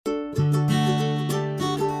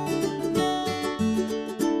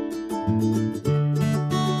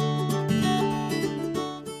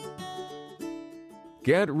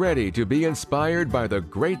Get ready to be inspired by the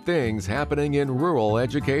great things happening in rural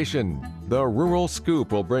education. The Rural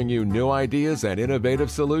Scoop will bring you new ideas and innovative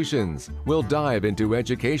solutions. We'll dive into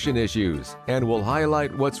education issues and will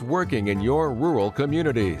highlight what's working in your rural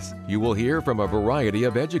communities. You will hear from a variety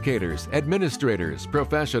of educators, administrators,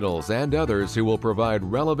 professionals, and others who will provide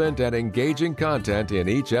relevant and engaging content in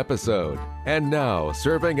each episode. And now,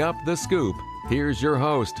 serving up the scoop, here's your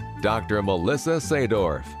host, Dr. Melissa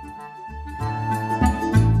Sadorf.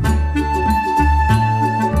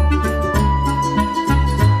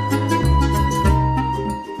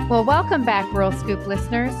 Well, welcome back, Rural Scoop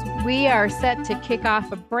listeners. We are set to kick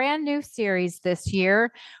off a brand new series this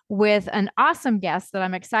year with an awesome guest that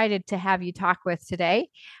I'm excited to have you talk with today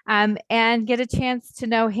and get a chance to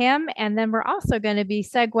know him. And then we're also going to be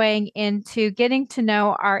segueing into getting to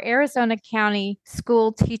know our Arizona County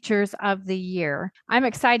School Teachers of the Year. I'm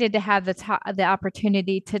excited to have the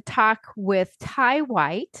opportunity to talk with Ty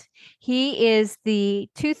White. He is the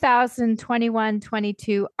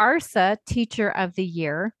 2021-22 ARSA Teacher of the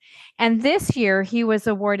Year. And this year, he was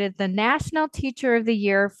awarded the National Teacher of the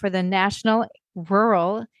Year for the National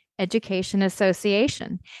Rural Education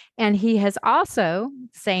Association. And he has also,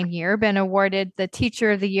 same year, been awarded the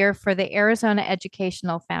Teacher of the Year for the Arizona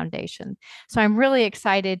Educational Foundation. So I'm really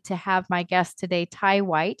excited to have my guest today, Ty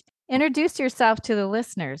White. Introduce yourself to the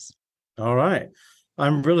listeners. All right.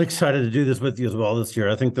 I'm really excited to do this with you as well this year.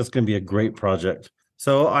 I think this can be a great project.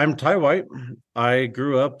 So I'm Ty White. I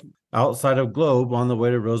grew up outside of Globe on the way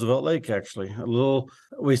to Roosevelt Lake, actually.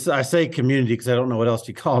 I say community because I don't know what else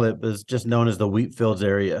you call it, but it's just known as the Wheatfields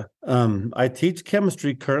area. I teach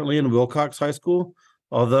chemistry currently in Wilcox High School.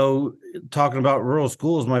 Although talking about rural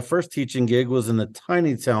schools, my first teaching gig was in a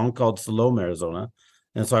tiny town called Salome, Arizona.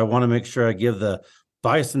 And so I want to make sure I give the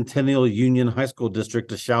Bicentennial Union High School District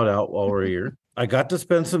a shout out while we're here. I got to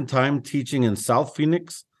spend some time teaching in South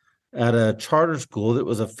Phoenix at a charter school that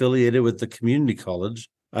was affiliated with the community college.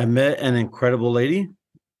 I met an incredible lady.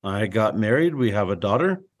 I got married. We have a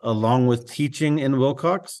daughter. Along with teaching in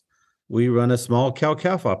Wilcox, we run a small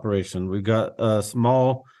cow-calf operation. We got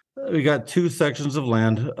 2 sections of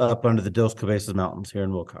land up under the Dos Cabezas Mountains here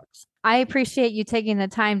in Wilcox. I appreciate you taking the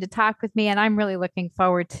time to talk with me, and I'm really looking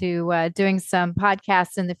forward to doing some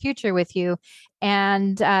podcasts in the future with you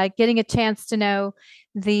and getting a chance to know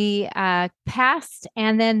the past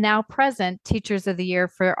and then now present Teachers of the Year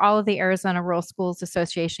for all of the Arizona Rural Schools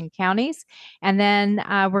Association counties. And then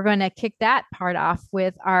we're going to kick that part off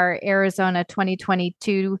with our Arizona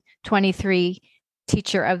 2022-23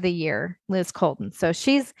 Teacher of the Year, Liz Colton. So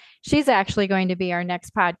she's actually going to be our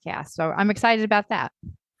next podcast. So I'm excited about that.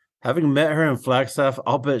 Having met her in Flagstaff,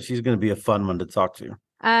 I'll bet she's going to be a fun one to talk to.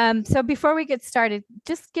 So before we get started,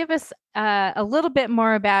 just give us a little bit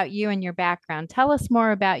more about you and your background. Tell us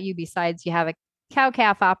more about you besides you have a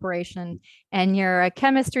cow-calf operation and you're a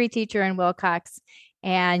chemistry teacher in Wilcox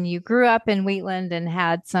and you grew up in Wheatland and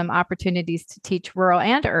had some opportunities to teach rural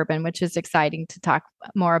and urban, which is exciting to talk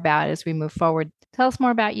more about as we move forward. Tell us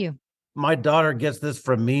more about you. My daughter gets this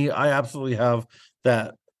from me. I absolutely have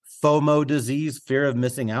that FOMO disease, fear of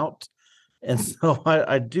missing out. And so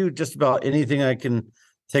I do just about anything I can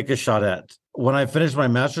take a shot at. When I finished my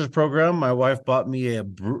master's program, my wife bought me a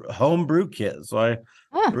home brew kit. So I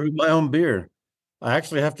brewed my own beer. I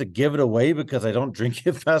actually have to give it away because I don't drink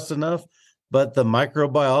it fast enough. But the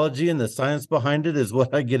microbiology and the science behind it is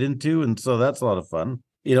what I get into. And so that's a lot of fun.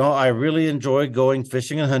 You know, I really enjoy going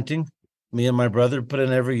fishing and hunting. Me and my brother put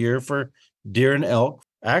in every year for deer and elk.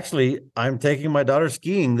 Actually, I'm taking my daughter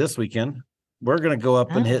skiing this weekend. We're going to go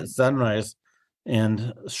up and hit Sunrise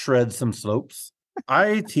and shred some slopes.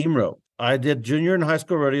 I team rope. I did junior and high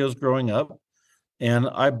school rodeos growing up, and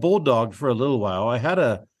I bulldogged for a little while. I had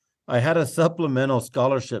a supplemental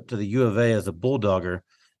scholarship to the U of A as a bulldogger,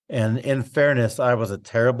 and in fairness, I was a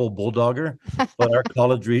terrible bulldogger, but our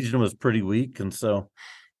college region was pretty weak,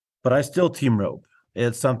 but I still team rope.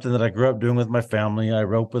 It's something that I grew up doing with my family. I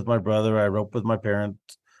rope with my brother. I rope with my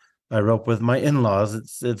parents. I rope with my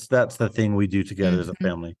in-laws. That's the thing we do together as a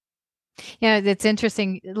family. Yeah, it's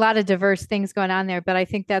interesting. A lot of diverse things going on there, but I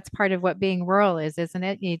think that's part of what being rural is, isn't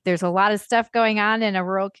it? There's a lot of stuff going on in a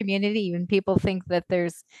rural community. Even people think that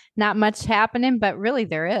there's not much happening, but really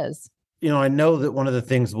there is. You know, I know that one of the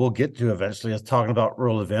things we'll get to eventually is talking about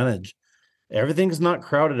Rural Advantage. Everything's not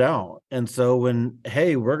crowded out. And so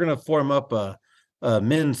we're going to form up a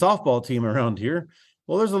men's softball team around here.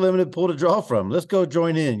 Well, there's a limited pool to draw from. Let's go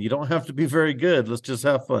join in. You don't have to be very good. Let's just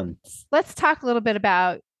have fun. Let's talk a little bit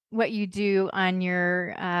about what you do on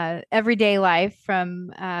your everyday life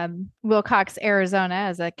from Wilcox, Arizona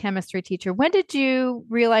as a chemistry teacher. When did you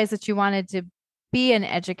realize that you wanted to be an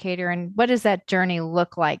educator, and what does that journey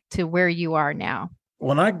look like to where you are now?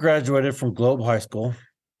 When I graduated from Globe High School,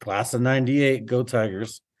 class of 98, go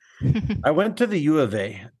Tigers, I went to the U of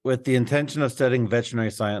A with the intention of studying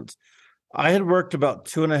veterinary science. I had worked about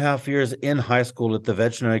 2.5 years in high school at the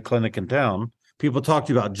veterinary clinic in town. People talked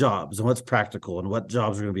to you about jobs and what's practical and what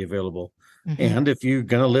jobs are going to be available. And if you're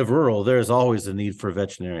going to live rural, there's always a need for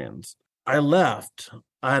veterinarians. I left.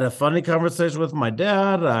 I had a funny conversation with my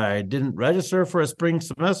dad. I didn't register for a spring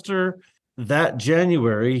semester. That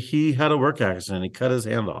January, he had a work accident. He cut his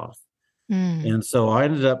hand off. And so I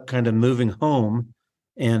ended up kind of moving home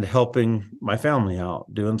and helping my family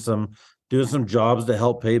out, doing some jobs to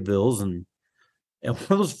help pay bills. And one of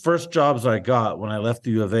those first jobs I got when I left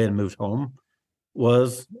the U of A and moved home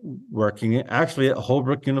was working actually at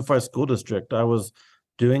Holbrook Unified School District. I was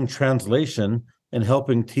doing translation and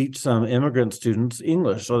helping teach some immigrant students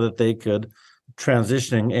English so that they could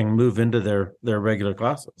transitioning and move into their regular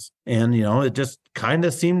classes. And, it just kind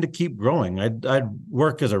of seemed to keep growing. I'd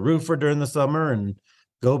work as a roofer during the summer and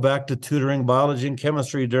go back to tutoring biology and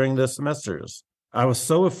chemistry during the semesters. I was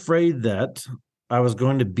so afraid that I was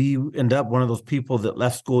going to end up one of those people that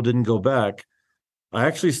left school, didn't go back. I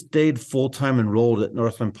actually stayed full-time enrolled at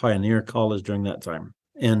Northland Pioneer College during that time.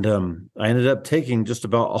 And I ended up taking just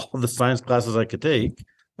about all the science classes I could take.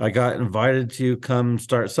 I got invited to come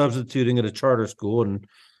start substituting at a charter school, and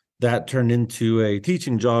that turned into a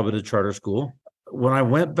teaching job at a charter school. When I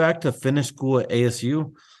went back to finish school at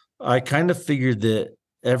ASU, I kind of figured that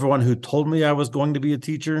everyone who told me I was going to be a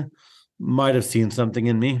teacher might have seen something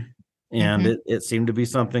in me, and it seemed to be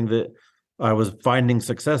something that I was finding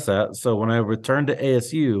success at. So when I returned to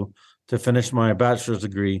ASU to finish my bachelor's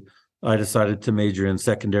degree, I decided to major in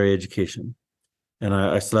secondary education, and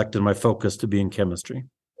I selected my focus to be in chemistry.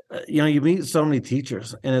 You meet so many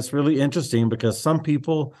teachers, and it's really interesting because some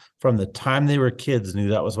people from the time they were kids knew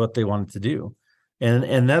that was what they wanted to do.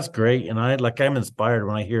 And that's great. And I'm inspired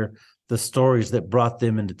when I hear the stories that brought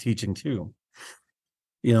them into teaching too.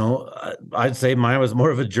 I'd say mine was more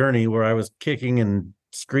of a journey where I was kicking and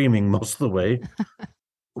screaming most of the way.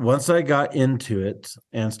 Once I got into it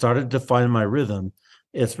and started to find my rhythm,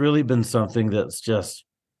 it's really been something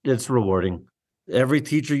it's rewarding. Every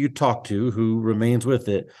teacher you talk to who remains with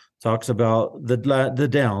it talks about the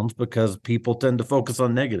downs because people tend to focus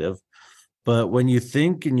on negative. But when you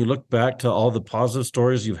think and you look back to all the positive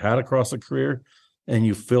stories you've had across a career and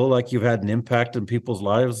you feel like you've had an impact in people's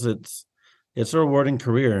lives, it's a rewarding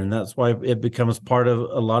career. And that's why it becomes part of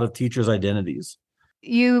a lot of teachers' identities.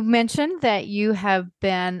 You mentioned that you have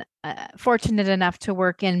been fortunate enough to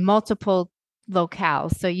work in multiple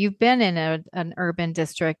locales. So you've been in an urban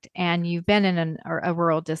district and you've been in a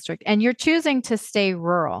rural district, and you're choosing to stay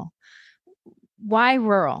rural. Why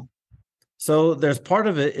rural? So there's part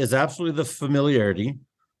of it is absolutely the familiarity.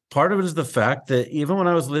 Part of it is the fact that even when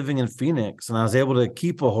I was living in Phoenix and I was able to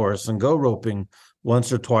keep a horse and go roping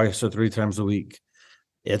once or twice or 3 times a week,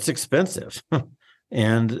 it's expensive.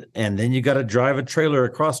 And then you got to drive a trailer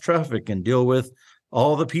across traffic and deal with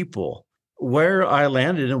all the people. Where I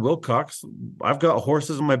landed in Wilcox, I've got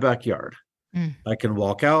horses in my backyard. I can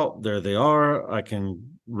walk out, there they are. I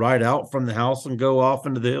can ride out from the house and go off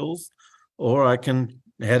into the hills, or I can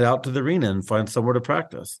head out to the arena and find somewhere to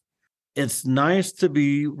practice. It's nice to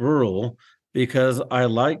be rural because I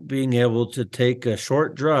like being able to take a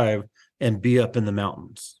short drive and be up in the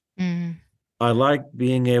mountains. I like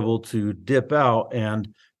being able to dip out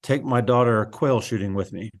and take my daughter quail shooting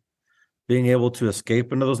with me. Being able to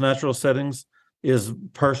escape into those natural settings is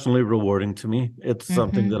personally rewarding to me. It's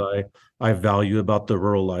something that I value about the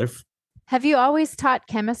rural life. Have you always taught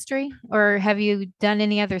chemistry, or have you done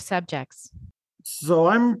any other subjects? So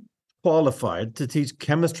I'm qualified to teach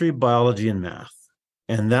chemistry, biology, and math.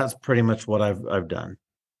 And that's pretty much what I've done.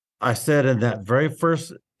 I said in that very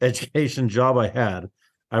first education job I had,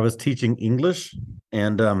 I was teaching English,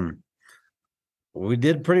 and we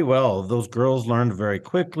did pretty well. Those girls learned very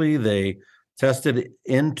quickly. They tested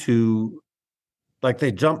they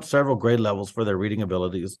jumped several grade levels for their reading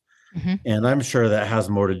abilities. And I'm sure that has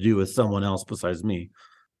more to do with someone else besides me.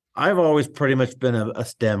 I've always pretty much been a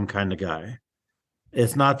STEM kind of guy.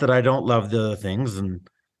 It's not that I don't love the other things.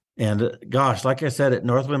 And gosh, like I said, at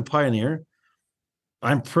Northland Pioneer,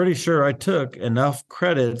 I'm pretty sure I took enough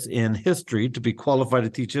credits in history to be qualified to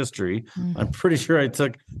teach history. I'm pretty sure I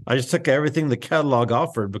just took everything the catalog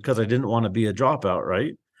offered because I didn't want to be a dropout,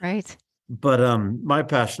 right? Right. But my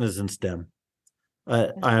passion is in STEM.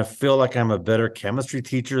 I feel like I'm a better chemistry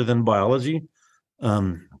teacher than biology.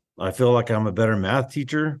 I feel like I'm a better math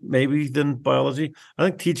teacher maybe than biology. I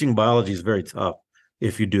think teaching biology is very tough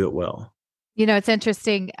if you do it well. It's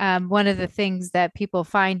interesting. One of the things that people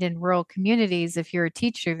find in rural communities, if you're a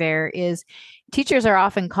teacher there, is teachers are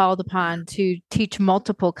often called upon to teach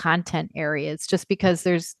multiple content areas just because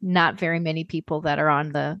there's not very many people that are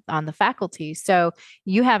on the faculty. So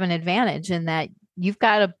you have an advantage in that you've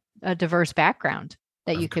got a diverse background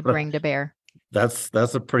that you could bring to bear. That's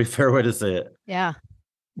a pretty fair way to say it. Yeah.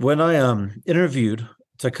 When I interviewed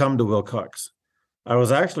to come to Wilcox, I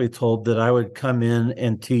was actually told that I would come in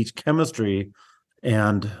and teach chemistry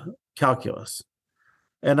and calculus.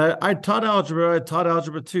 And I taught algebra. I taught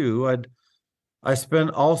algebra too. I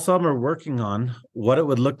spent all summer working on what it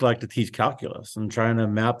would look like to teach calculus and trying to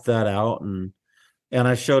map that out. And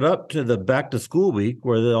I showed up to the back to school week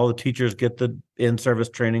where all the teachers get the in-service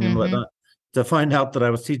training and whatnot to find out that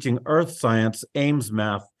I was teaching earth science, Ames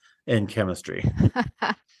math, and chemistry.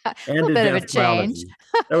 And a bit of a change.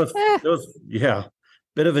 That was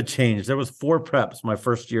bit of a change. There was 4 preps my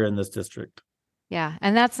first year in this district. Yeah,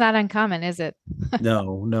 and that's not uncommon, is it?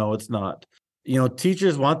 No, it's not.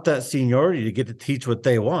 Teachers want that seniority to get to teach what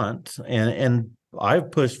they want, and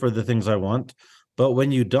I've pushed for the things I want. But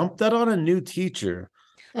when you dump that on a new teacher,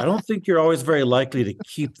 I don't think you're always very likely to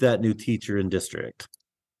keep that new teacher in district.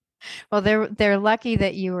 Well, they're lucky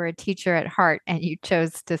that you were a teacher at heart and you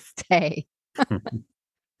chose to stay.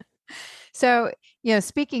 So,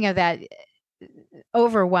 speaking of that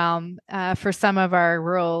overwhelm for some of our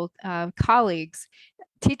rural colleagues,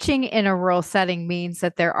 teaching in a rural setting means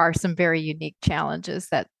that there are some very unique challenges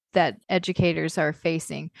that educators are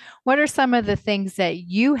facing. What are some of the things that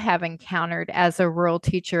you have encountered as a rural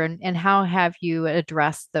teacher, and how have you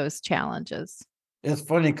addressed those challenges? It's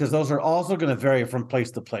funny because those are also going to vary from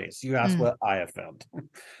place to place. You asked what I have found.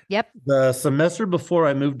 Yep. The semester before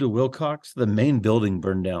I moved to Wilcox, the main building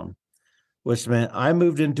burned down, which meant I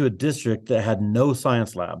moved into a district that had no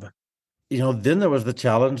science lab. Then there was the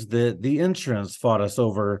challenge that the insurance fought us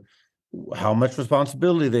over how much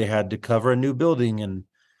responsibility they had to cover a new building.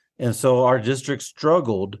 And so our district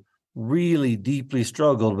really deeply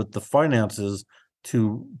struggled with the finances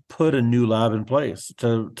to put a new lab in place,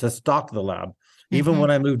 to stock the lab. Even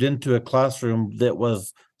when I moved into a classroom that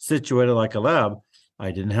was situated like a lab,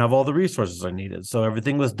 I didn't have all the resources I needed. So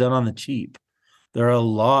everything was done on the cheap. There are a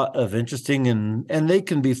lot of interesting and they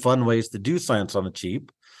can be fun ways to do science on the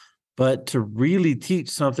cheap, but to really teach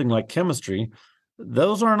something like chemistry,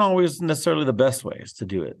 those aren't always necessarily the best ways to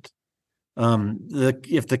do it.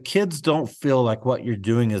 If the kids don't feel like what you're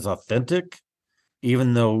doing is authentic,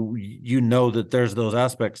 even though that there's those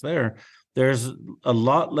aspects there's a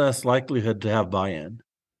lot less likelihood to have buy-in.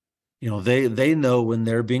 They know when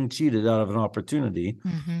they're being cheated out of an opportunity.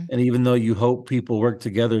 And even though you hope people work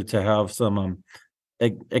together to have some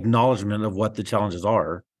acknowledgement of what the challenges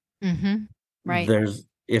are, right.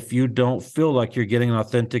 If you don't feel like you're getting an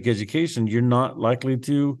authentic education, you're not likely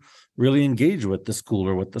to really engage with the school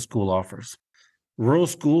or what the school offers. Rural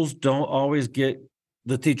schools don't always get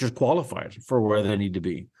the teachers qualified for where they need to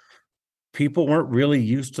be. People weren't really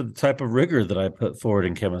used to the type of rigor that I put forward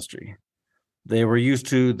in chemistry. They were used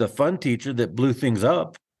to the fun teacher that blew things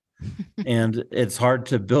up. And it's hard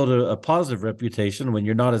to build a positive reputation when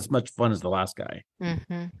you're not as much fun as the last guy.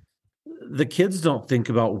 The kids don't think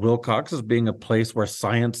about Wilcox as being a place where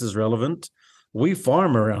science is relevant. We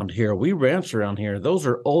farm around here. We ranch around here. Those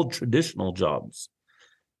are old traditional jobs.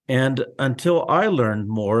 And until I learned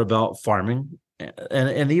more about farming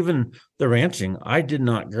and even the ranching, I did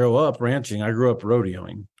not grow up ranching. I grew up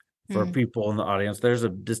rodeoing. For people in the audience, there's a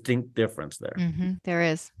distinct difference there. There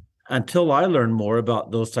is. Until I learned more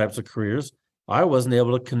about those types of careers, I wasn't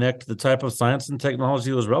able to connect the type of science and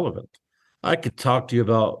technology that was relevant. I could talk to you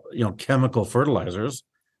about, chemical fertilizers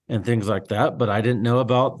and things like that, but I didn't know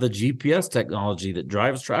about the GPS technology that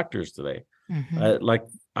drives tractors today.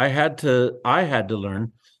 I had to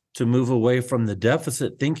learn to move away from the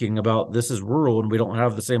deficit thinking about this is rural and we don't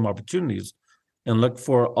have the same opportunities, and look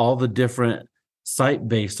for all the different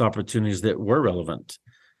site-based opportunities that were relevant.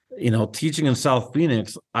 Teaching in South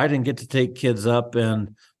Phoenix, I didn't get to take kids up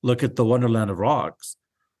and look at the Wonderland of Rocks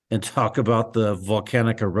and talk about the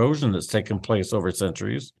volcanic erosion that's taken place over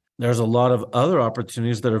centuries. There's a lot of other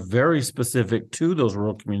opportunities that are very specific to those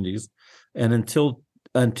rural communities. And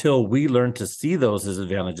until we learn to see those as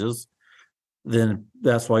advantages, then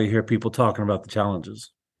that's why you hear people talking about the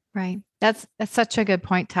challenges. Right. That's such a good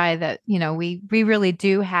point, Ty, that, we really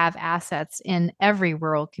do have assets in every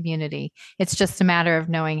rural community. It's just a matter of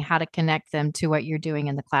knowing how to connect them to what you're doing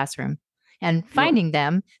in the classroom and finding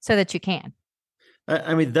them so that you can.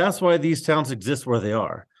 I mean, that's why these towns exist where they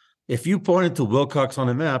are. If you pointed to Wilcox on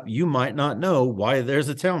a map, you might not know why there's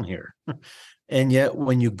a town here. And yet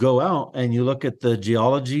when you go out and you look at the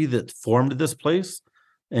geology that formed this place,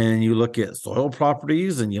 and you look at soil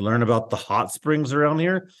properties and you learn about the hot springs around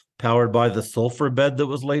here, powered by the sulfur bed that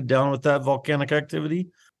was laid down with that volcanic activity,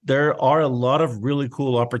 there are a lot of really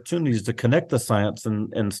cool opportunities to connect the science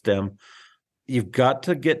and STEM. You've got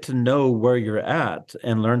to get to know where you're at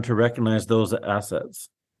and learn to recognize those assets.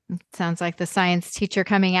 Sounds like the science teacher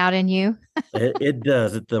coming out in you. It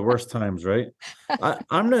does at the worst times, right?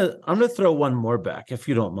 I'm gonna throw one more back, if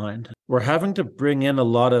you don't mind. We're having to bring in a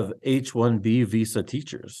lot of H-1B visa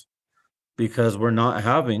teachers because we're not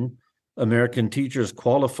having American teachers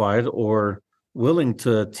qualified or willing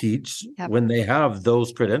to teach when they have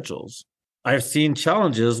those credentials. I've seen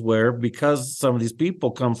challenges where, because some of these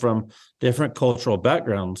people come from different cultural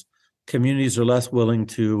backgrounds, communities are less willing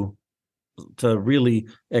to really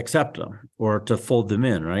accept them or to fold them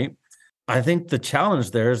in, right? I think the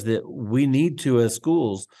challenge there is that we need to, as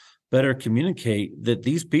schools, better communicate that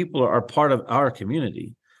these people are part of our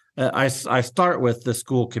community. I start with the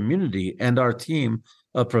school community and our team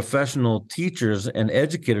of professional teachers and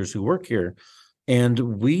educators who work here. And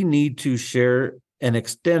we need to share and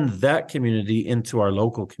extend that community into our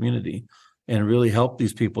local community and really help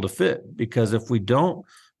these people to fit. Because if we don't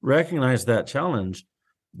recognize that challenge,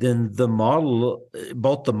 then the model,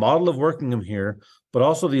 both the model of working them here, but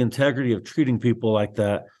also the integrity of treating people like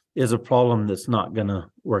that, is a problem that's not going to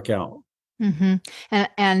work out. Mm-hmm.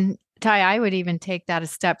 And Ty, I would even take that a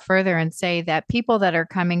step further and say that people that are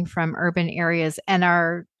coming from urban areas and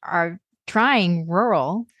are trying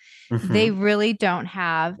rural, they really don't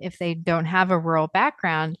have, if they don't have a rural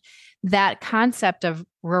background, that concept of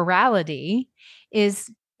rurality is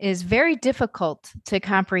very difficult to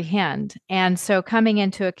comprehend. And so coming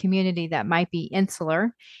into a community that might be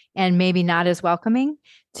insular and maybe not as welcoming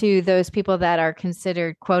to those people that are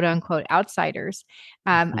considered quote unquote outsiders.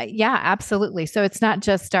 Yeah, absolutely. So it's not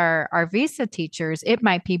just our visa teachers, it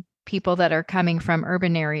might be people that are coming from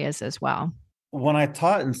urban areas as well. When I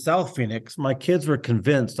taught in South Phoenix, my kids were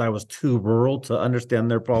convinced I was too rural to understand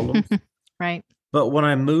their problems. Right. But when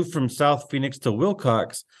I moved from South Phoenix to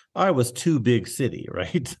Wilcox, I was too big city,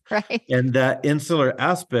 right? Right. And that insular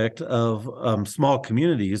aspect of small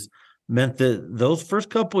communities meant that those first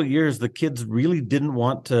couple of years, the kids really didn't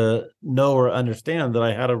want to know or understand that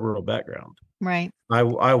I had a rural background. Right. I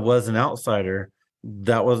was an outsider.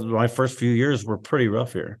 That was my first few years were pretty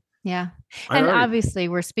rough here. Yeah. And obviously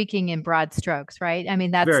we're speaking in broad strokes, right? I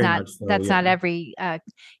mean, that's not every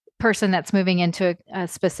person that's moving into a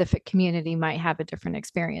specific community might have a different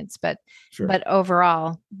experience, but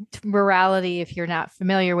overall rurality, if you're not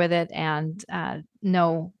familiar with it and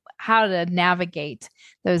know how to navigate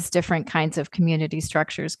those different kinds of community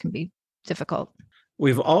structures, can be difficult.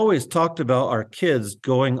 We've always talked about our kids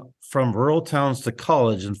going from rural towns to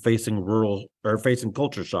college and facing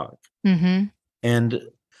culture shock. Mm-hmm. And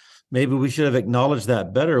maybe we should have acknowledged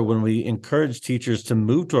that better when we encourage teachers to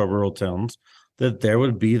move to our rural towns, that there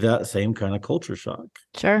would be that same kind of culture shock.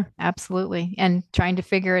 Sure, absolutely. And trying to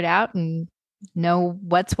figure it out and know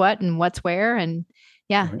what's what and what's where. And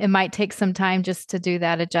it might take some time just to do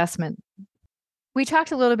that adjustment. We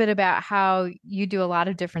talked a little bit about how you do a lot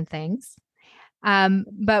of different things.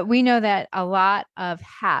 But we know that a lot of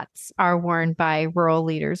hats are worn by rural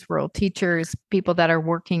leaders, rural teachers, people that are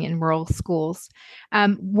working in rural schools.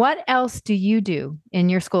 What else do you do in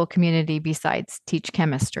your school community besides teach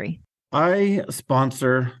chemistry? I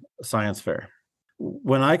sponsor a science fair.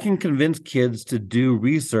 When I can convince kids to do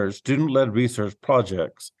research, student-led research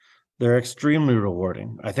projects, they're extremely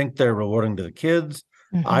rewarding. I think they're rewarding to the kids.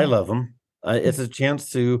 Mm-hmm. I love them. It's a chance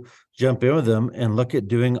to jump in with them and look at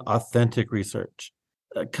doing authentic research.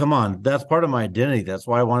 Come on, that's part of my identity. That's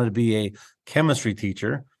why I wanted to be a chemistry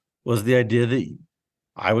teacher, was the idea that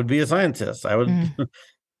I would be a scientist. I would,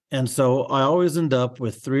 and so I always end up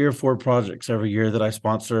with 3 or 4 projects every year that I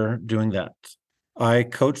sponsor doing that. I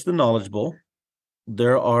coach the Knowledge Bowl.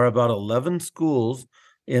 There are about 11 schools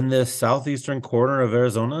in this southeastern corner of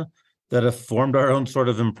Arizona that have formed our own sort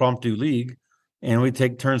of impromptu league, and we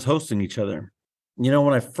take turns hosting each other. You know,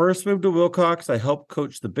 when I first moved to Wilcox, I helped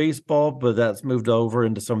coach the baseball, but that's moved over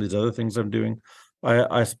into some of these other things I'm doing.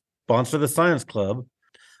 I sponsor the science club.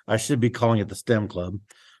 I should be calling it the STEM club,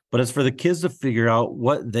 but it's for the kids to figure out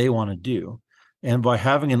what they want to do. And by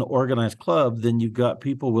having an organized club, then you've got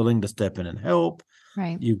people willing to step in and help.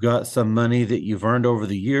 Right. You've got some money that you've earned over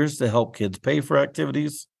the years to help kids pay for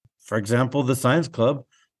activities. For example, the science club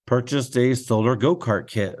purchased a solar go-kart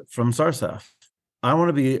kit from Sarsaf. I want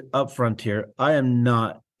to be upfront here. I am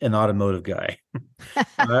not an automotive guy.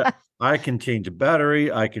 I can change a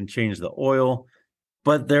battery, I can change the oil.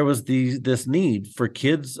 But there was this need for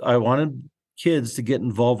kids. I wanted kids to get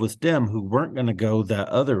involved with STEM who weren't going to go that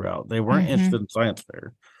other route. They weren't interested in science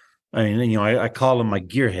fair. I mean, I call them my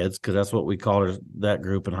gearheads because that's what we call that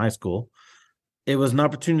group in high school. It was an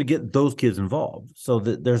opportunity to get those kids involved so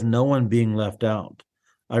that there's no one being left out.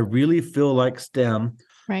 I really feel like STEM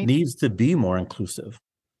needs to be more inclusive.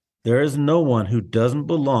 There is no one who doesn't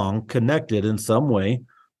belong connected in some way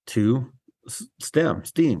to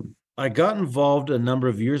STEAM. I got involved a number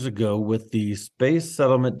of years ago with the space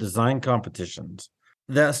settlement design competitions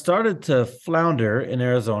that started to flounder in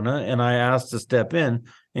Arizona, and I asked to step in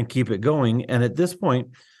and keep it going. And at this point,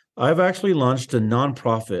 I've actually launched a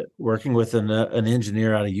nonprofit working with an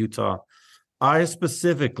engineer out of Utah. I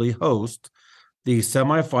specifically host the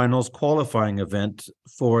semifinals qualifying event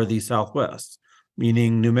for the Southwest,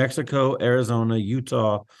 meaning New Mexico, Arizona,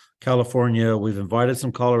 Utah, California. We've invited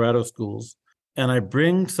some Colorado schools. And I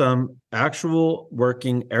bring some actual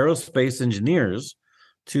working aerospace engineers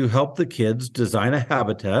to help the kids design a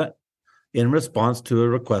habitat in response to a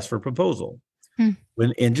request for proposal.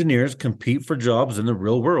 When engineers compete for jobs in the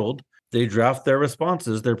real world, they draft their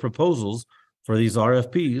responses, their proposals for these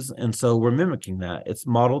RFPs. And so we're mimicking that. It's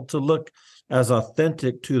modeled to look as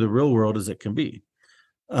authentic to the real world as it can be.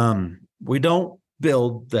 We don't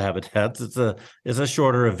build the habitats. It's a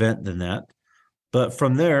shorter event than that. But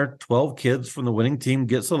from there, 12 kids from the winning team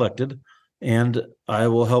get selected, and I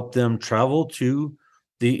will help them travel to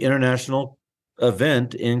the international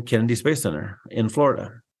event in Kennedy Space Center in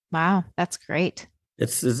Florida. Wow, that's great.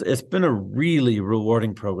 It's been a really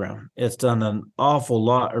rewarding program. It's done an awful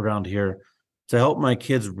lot around here to help my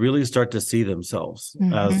kids really start to see themselves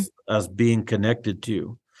as being connected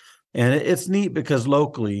to. And it's neat because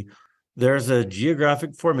locally, there's a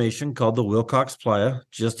geographic formation called the Wilcox Playa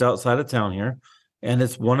just outside of town here. And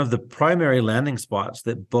it's one of the primary landing spots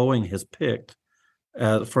that Boeing has picked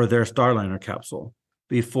for their Starliner capsule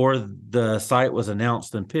before the site was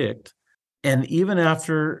announced and picked. And even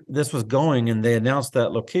after this was going and they announced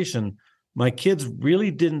that location, my kids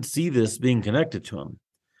really didn't see this being connected to them.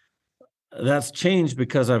 That's changed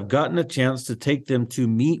because I've gotten a chance to take them to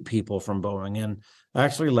meet people from Boeing. And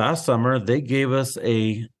actually last summer, they gave us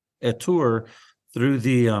a tour through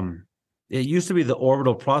it used to be the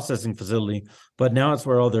orbital processing facility, but now it's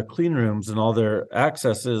where all their clean rooms and all their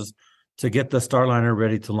access is to get the Starliner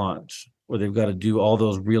ready to launch, where they've got to do all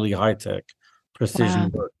those really high-tech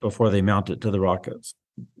precision work before they mount it to the rockets.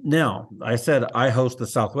 Now, I said I host the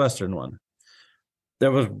Southwestern one.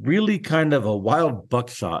 There was really kind of a wild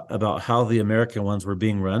buckshot about how the American ones were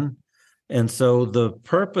being run. And so the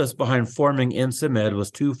purpose behind forming NCMED was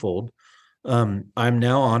twofold. I'm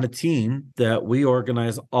now on a team that we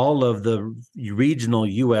organize all of the regional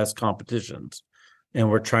U.S. competitions, and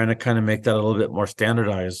we're trying to kind of make that a little bit more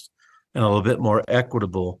standardized and a little bit more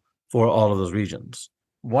equitable for all of those regions.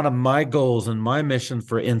 One of my goals and my mission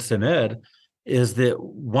for NCMED is that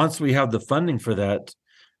once we have the funding for that,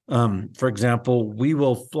 for example, we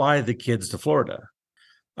will fly the kids to Florida.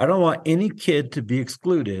 I don't want any kid to be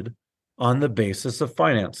excluded on the basis of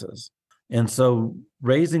finances. And so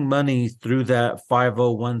raising money through that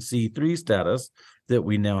 501c3 status that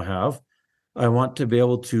we now have, I want to be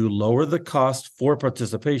able to lower the cost for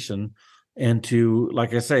participation and to,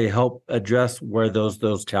 like I say, help address where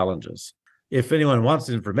those challenges. If anyone wants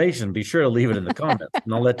information, be sure to leave it in the comments,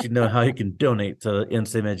 and I'll let you know how you can donate to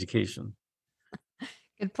NSIM Education.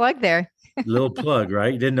 Good plug there. Little plug,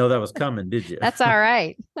 right? You didn't know that was coming, did you? That's all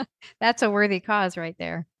right. That's a worthy cause right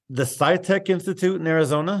there. The SciTech Institute in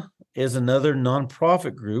Arizona is another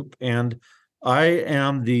nonprofit group, and I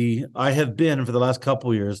have been for the last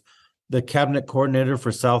couple of years the cabinet coordinator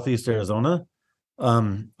for Southeast Arizona.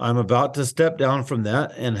 I'm about to step down from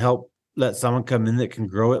that and help let someone come in that can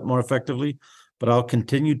grow it more effectively, but I'll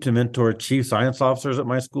continue to mentor chief science officers at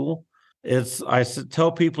my school. I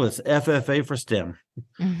tell people it's FFA for STEM.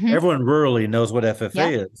 Everyone rurally knows what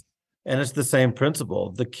FFA is. And it's the same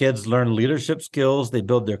principle. The kids learn leadership skills. They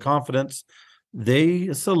build their confidence.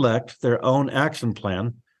 They select their own action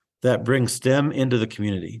plan that brings STEM into the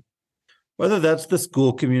community, whether that's the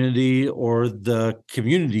school community or the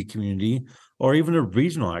community, or even a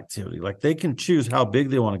regional activity. Like, they can choose how big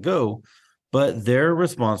they want to go, but they're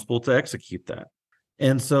responsible to execute that.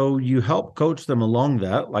 And so you help coach them along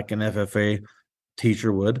that, like an FFA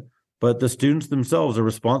teacher would, but the students themselves are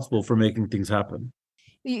responsible for making things happen.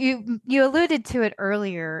 You alluded to it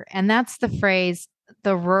earlier, and that's the phrase,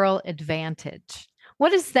 the rural advantage.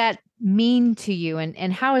 What does that mean to you,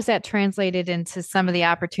 and how is that translated into some of the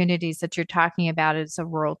opportunities that you're talking about as a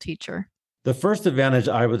rural teacher? The first advantage,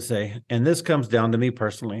 I would say, and this comes down to me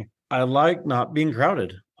personally, I like not being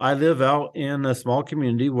crowded. I live out in a small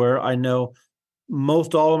community where I know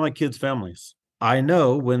most all of my kids' families. I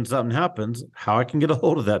know when something happens, how I can get a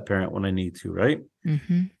hold of that parent when I need to, right?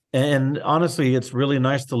 Mm-hmm. And honestly, it's really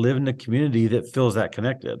nice to live in a community that feels that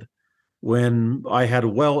connected. When I had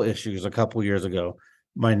well issues a couple years ago,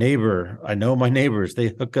 I know my neighbors, they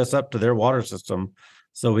hook us up to their water system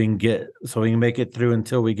so we can make it through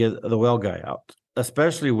until we get the well guy out.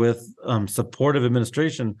 Especially with supportive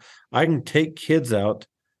administration, I can take kids out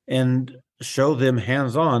and show them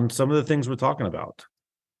hands-on some of the things we're talking about.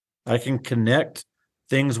 I can connect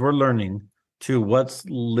things we're learning to what's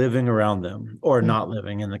living around them or not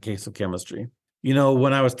living in the case of chemistry.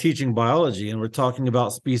 When I was teaching biology and we're talking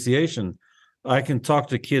about speciation, I can talk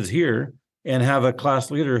to kids here and have a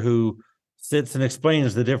class leader who sits and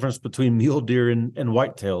explains the difference between mule deer and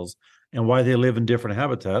whitetails and why they live in different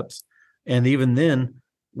habitats. And even then,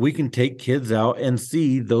 we can take kids out and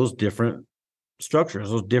see those different structures,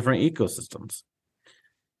 those different ecosystems.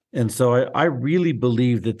 And so I really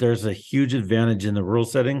believe that there's a huge advantage in the rural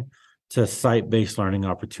setting to site-based learning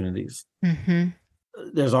opportunities. Mm-hmm.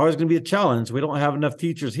 There's always going to be a challenge. We don't have enough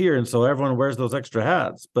teachers here, and so everyone wears those extra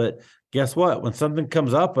hats. But guess what? When something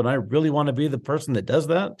comes up and I really want to be the person that does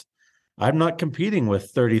that, I'm not competing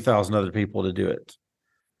with 30,000 other people to do it.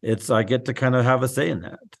 I get to kind of have a say in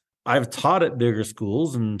that. I've taught at bigger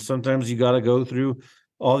schools, and sometimes you got to go through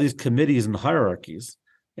all these committees and hierarchies.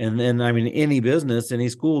 And then, any business, any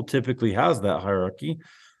school typically has that hierarchy.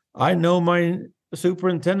 I know my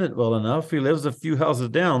superintendent well enough. He lives a few houses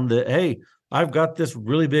down that, hey, I've got this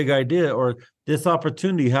really big idea or this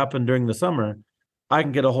opportunity happened during the summer. I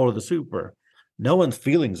can get a hold of the super. No one's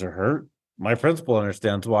feelings are hurt. My principal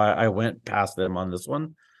understands why I went past them on this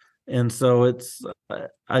one. And so it's,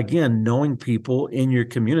 again, knowing people in your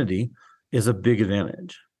community is a big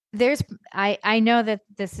advantage. I know that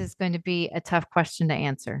this is going to be a tough question to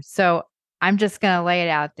answer. So I'm just going to lay it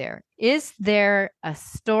out there. Is there a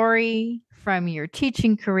story from your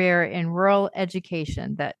teaching career in rural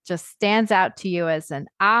education that just stands out to you as an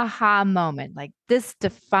aha moment? Like, this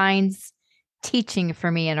defines teaching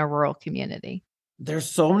for me in a rural community. There's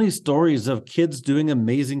so many stories of kids doing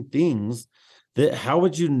amazing things that how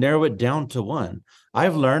would you narrow it down to one?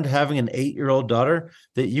 I've learned having an 8-year-old daughter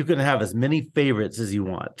that you can have as many favorites as you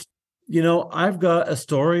want. I've got a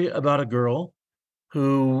story about a girl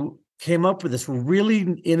who came up with this really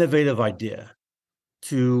innovative idea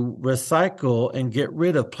to recycle and get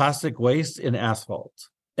rid of plastic waste in asphalt.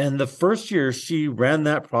 And the first year she ran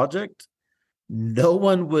that project, no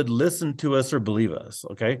one would listen to us or believe us,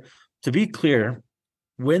 okay? To be clear,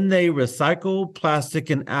 when they recycle plastic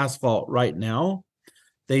and asphalt right now,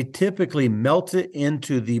 they typically melt it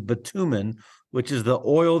into the bitumen, which is the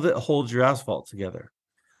oil that holds your asphalt together.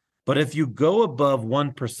 But if you go above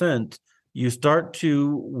 1%, you start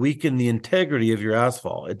to weaken the integrity of your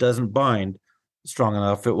asphalt. It doesn't bind strong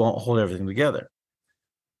enough. It won't hold everything together.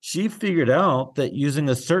 She figured out that using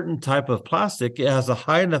a certain type of plastic, it has a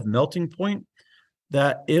high enough melting point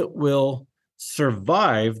that it will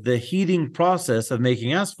survive the heating process of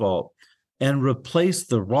making asphalt and replace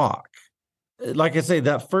the rock. Like I say,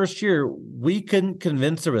 that first year, we couldn't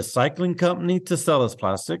convince a recycling company to sell us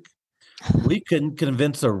plastic. We couldn't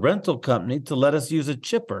convince a rental company to let us use a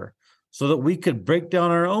chipper so that we could break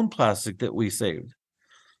down our own plastic that we saved.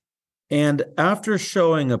 And after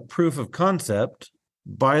showing a proof of concept,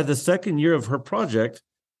 by the second year of her project,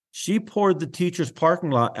 she poured the teacher's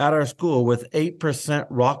parking lot at our school with 8%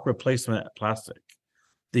 rock replacement plastic.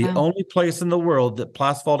 The only place in the world that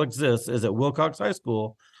Plasphalt exists is at Wilcox High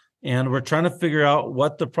School, and we're trying to figure out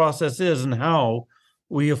what the process is and how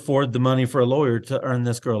we afford the money for a lawyer to earn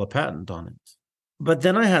this girl a patent on it. But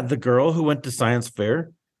then I had the girl who went to science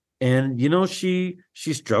fair, and she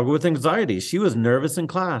struggled with anxiety. She was nervous in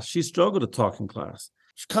class. She struggled to talk in class.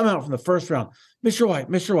 She come out from the first round, Mr.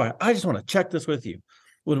 White, I just want to check this with you.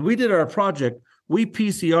 When we did our project, we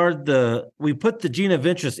we put the gene of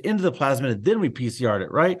interest into the plasmid, and then we PCR'd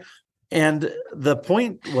it, right? And the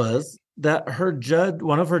point was that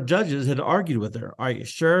one of her judges had argued with her. Are you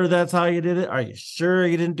sure that's how you did it? Are you sure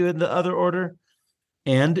you didn't do it in the other order?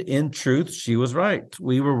 And in truth, she was right.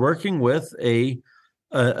 We were working with a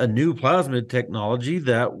new plasmid technology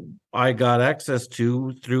that I got access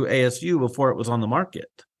to through ASU before it was on the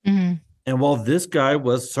market. Mm-hmm. And while this guy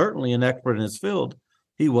was certainly an expert in his field,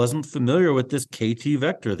 he wasn't familiar with this KT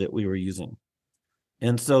vector that we were using.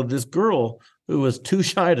 And so this girl, who was too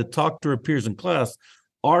shy to talk to her peers in class,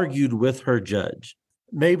 argued with her judge.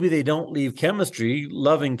 Maybe they don't leave chemistry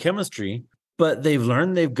loving chemistry, but they've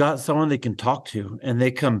learned they've got someone they can talk to, and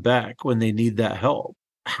they come back when they need that help.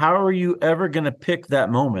 how are you ever going to pick that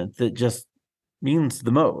moment that just means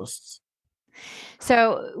the most?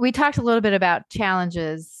 So we talked a little bit about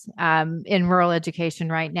challenges in rural education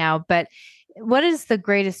right now, but what is the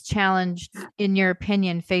greatest challenge, in your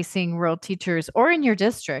opinion, facing rural teachers or in your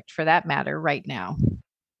district for that matter right now?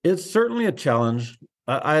 It's certainly a challenge.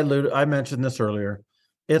 I mentioned this earlier.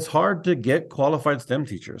 It's hard to get qualified STEM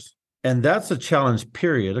teachers. And that's a challenge,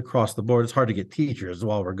 period, across the board. It's hard to get teachers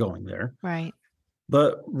while we're going there. Right.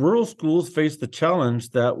 But rural schools face the challenge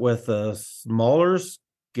that with a smaller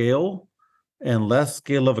scale and less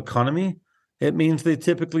scale of economy, it means they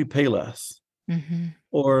typically pay less. Mm-hmm.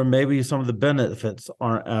 Or maybe some of the benefits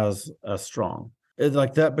aren't as strong. It's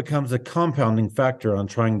like that becomes a compounding factor on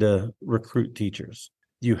trying to recruit teachers.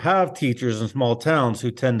 You have teachers in small towns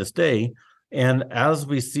who tend to stay. And as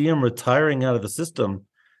we see them retiring out of the system,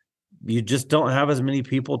 you just don't have as many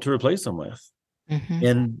people to replace them with.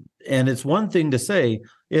 Mm-hmm. And it's one thing to say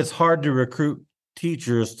it's hard to recruit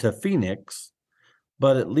teachers to Phoenix,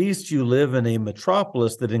 but at least you live in a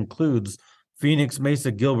metropolis that includes Phoenix,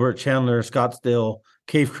 Mesa, Gilbert, Chandler, Scottsdale,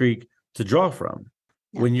 Cave Creek to draw from.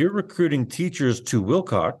 Yeah. When you're recruiting teachers to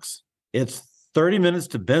Wilcox, it's 30 minutes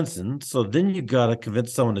to Benson. So then you got to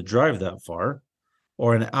convince someone to drive that far,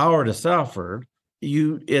 or an hour to Salford.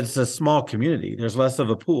 It's a small community. There's less of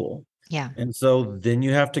a pool. Yeah. And so then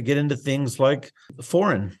you have to get into things like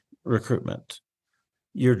foreign recruitment.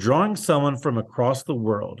 You're drawing someone from across the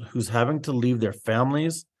world who's having to leave their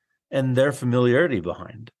families and their familiarity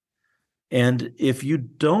behind. And if you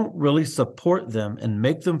don't really support them and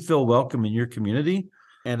make them feel welcome in your community,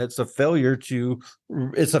 and it's a failure to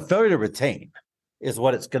retain is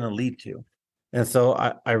what it's going to lead to. And so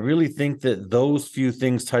I really think that those few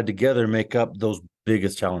things tied together make up those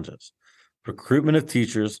biggest challenges. Recruitment of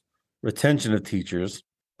teachers, retention of teachers,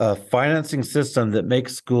 a financing system that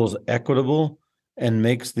makes schools equitable and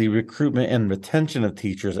makes the recruitment and retention of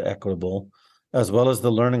teachers equitable, as well as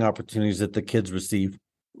the learning opportunities that the kids receive.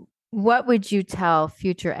 What would you tell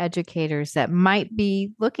future educators that might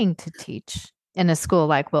be looking to teach in a school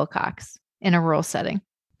like Wilcox in a rural setting?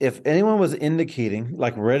 If anyone was indicating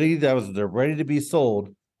they're ready to be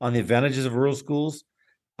sold on the advantages of rural schools,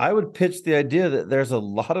 I would pitch the idea that there's a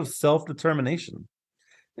lot of self-determination.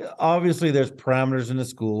 Obviously, there's parameters in a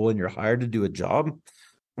school when you're hired to do a job.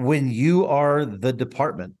 When you are the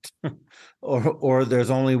department or there's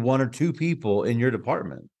only one or two people in your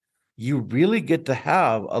department, you really get to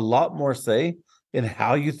have a lot more say in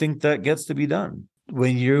how you think that gets to be done.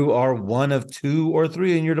 When you are one of two or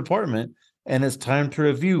three in your department and it's time to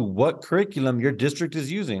review what curriculum your district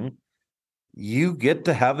is using, you get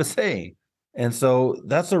to have a say. And so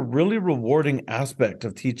that's a really rewarding aspect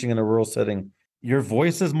of teaching in a rural setting. Your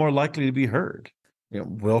voice is more likely to be heard.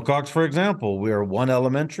 Wilcox, for example, we are one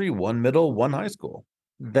elementary, one middle, one high school.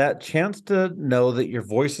 That chance to know that your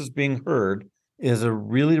voice is being heard is a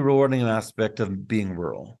really rewarding aspect of being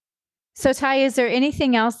rural. So, Ty, is there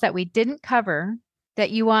anything else that we didn't cover that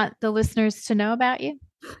you want the listeners to know about you?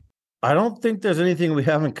 I don't think there's anything we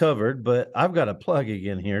haven't covered, but I've got a plug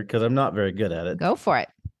again here because I'm not very good at it. Go for it.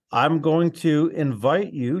 I'm going to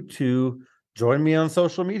invite you to join me on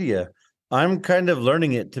social media. I'm kind of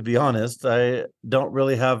learning it, to be honest. I don't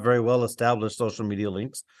really have very well established social media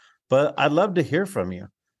links, but I'd love to hear from you.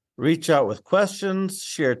 Reach out with questions,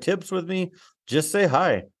 share tips with me. Just say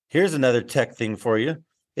hi. Here's another tech thing for you.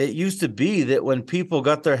 It used to be that when people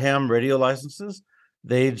got their ham radio licenses,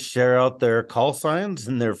 they'd share out their call signs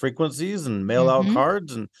and their frequencies and mail out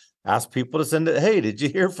cards and ask people to send it. Hey, did you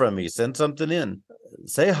hear from me? Send something in.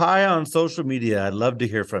 Say hi on social media. I'd love to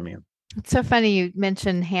hear from you. It's so funny you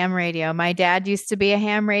mentioned ham radio. My dad used to be a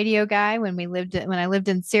ham radio guy when I lived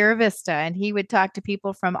in Sierra Vista, and he would talk to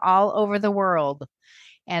people from all over the world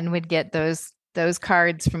and would get those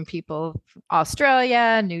cards from people from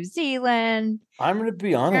Australia, New Zealand. I'm going to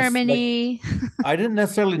be honest, Germany. I didn't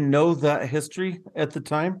necessarily know that history at the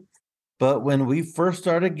time, but when we first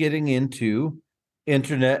started getting into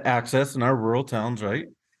internet access in our rural towns, right,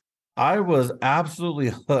 I was absolutely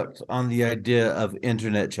hooked on the idea of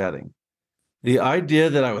internet chatting. The idea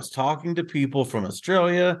that I was talking to people from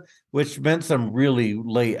Australia, which meant some really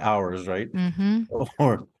late hours, right? Mm-hmm.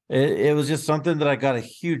 Or it was just something that I got a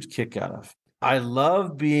huge kick out of. I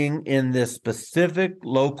love being in this specific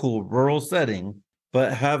local rural setting,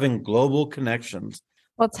 but having global connections.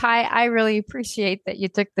 Well, Ty, I really appreciate that you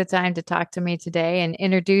took the time to talk to me today and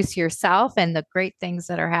introduce yourself and the great things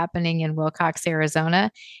that are happening in Wilcox,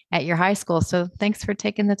 Arizona at your high school. So thanks for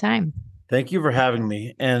taking the time. Thank you for having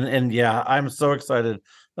me. And yeah, I'm so excited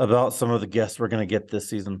about some of the guests we're going to get this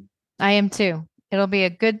season. I am too. It'll be a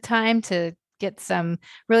good time to get some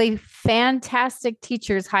really fantastic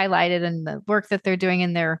teachers highlighted, and the work that they're doing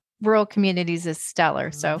in their rural communities is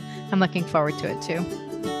stellar. So I'm looking forward to it too.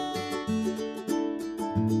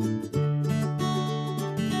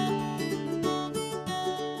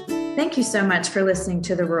 Thank you so much for listening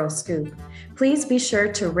to The Rural Scoop. Please be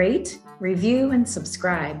sure to rate, review, and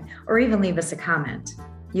subscribe, or even leave us a comment.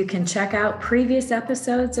 You can check out previous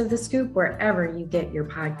episodes of The Scoop wherever you get your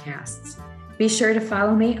podcasts. Be sure to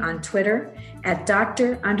follow me on Twitter at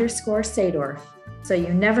Dr._Sadorf so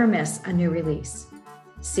you never miss a new release.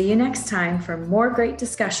 See you next time for more great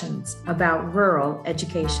discussions about rural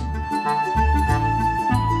education.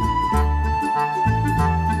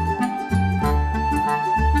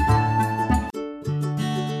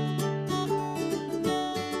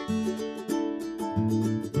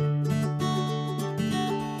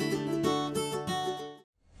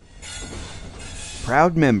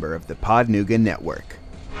 Proud member of the Podnuga Network.